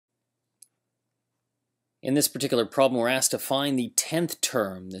In this particular problem, we're asked to find the 10th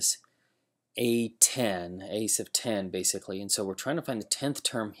term, this A10, ace of 10 basically, and so we're trying to find the 10th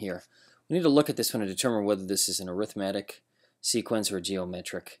term here. We need to look at this one to determine whether this is an arithmetic sequence or a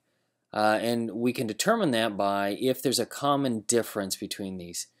geometric. And we can determine that by if there's a common difference between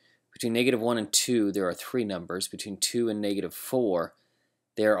these. Between -1 and 2, there are 3 numbers. Between 2 and -4,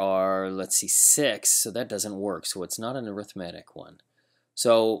 there are, let's see, 6, so that doesn't work, so it's not an arithmetic one.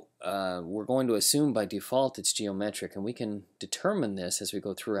 So we're going to assume by default it's geometric, and we can determine this as we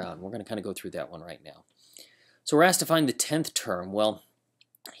go throughout, and we're going to kind of go through that one right now. So we're asked to find the 10th term. Well,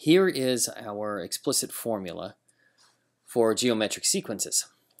 here is our explicit formula for geometric sequences.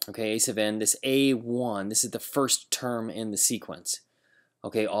 Okay, ace of n, this A1, this is the first term in the sequence.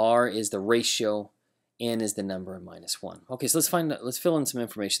 Okay, R is the ratio, n is the number, and -1. Okay, so let's fill in some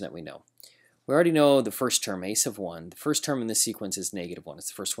information that we know. We already know the first term, ace of 1. The first term in this sequence is -1. It's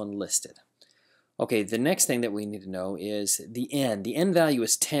the first one listed. Okay, the next thing that we need to know is the n. The n value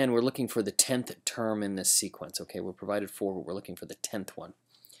is 10. We're looking for the 10th term in this sequence. Okay, we're provided 4, but we're looking for the 10th one.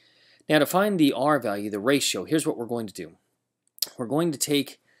 Now to find the r value, the ratio, here's what we're going to do. We're going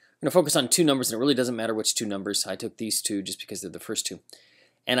to focus on 2 numbers, and it really doesn't matter which 2 numbers. I took these 2 just because they're the first 2.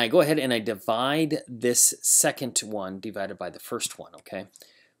 And I go ahead and I divide this second one divided by the first one, okay?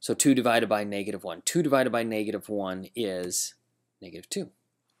 So 2 divided by -1. 2 divided by -1 is -2.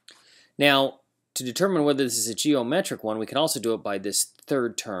 Now, to determine whether this is a geometric one, we can also do it by this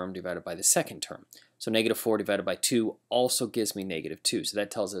third term divided by the second term. So -4 divided by 2 also gives me -2. So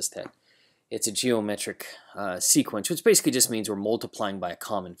that tells us that it's a geometric sequence, which basically just means we're multiplying by a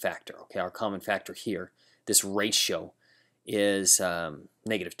common factor. Okay, our common factor here, this ratio, is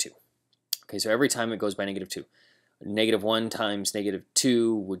 -2. Okay, so every time it goes by -2. -1 times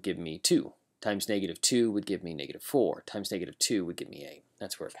 -2 would give me 2. Times -2 would give me -4. Times -2 would give me 8.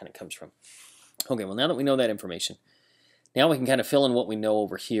 That's where it kind of comes from. Okay, well now that we know that information, now we can kind of fill in what we know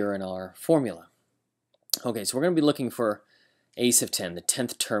over here in our formula. Okay, so we're going to be looking for ace of 10, the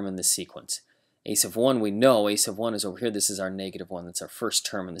 10th term in this sequence. Ace of 1, we know ace of 1 is over here. This is our -1. That's our first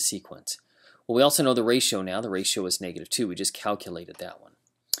term in the sequence. Well, we also know the ratio now. The ratio is -2. We just calculated that one.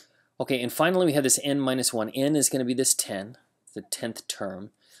 Okay, and finally we have this n minus 1. N is going to be this 10, the 10th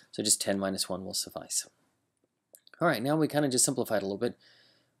term. So just 10 minus 1 will suffice. All right, now we kind of just simplified a little bit.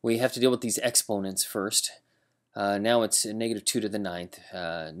 We have to deal with these exponents first. Now it's -2 to the 9th.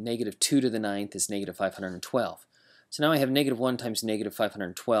 -2 to the 9th is -512. So now I have -1 times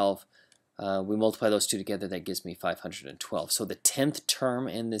 -512. We multiply those 2 together, that gives me 512. So the 10th term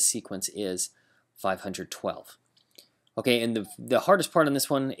in this sequence is 512. Okay, and the hardest part on this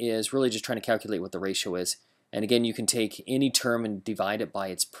one is really just trying to calculate what the ratio is. And again, you can take any term and divide it by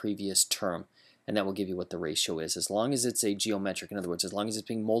its previous term, and that will give you what the ratio is, as long as it's a geometric. In other words, as long as it's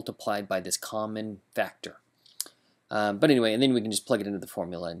being multiplied by this common factor. But anyway, and then we can just plug it into the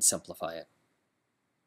formula and simplify it.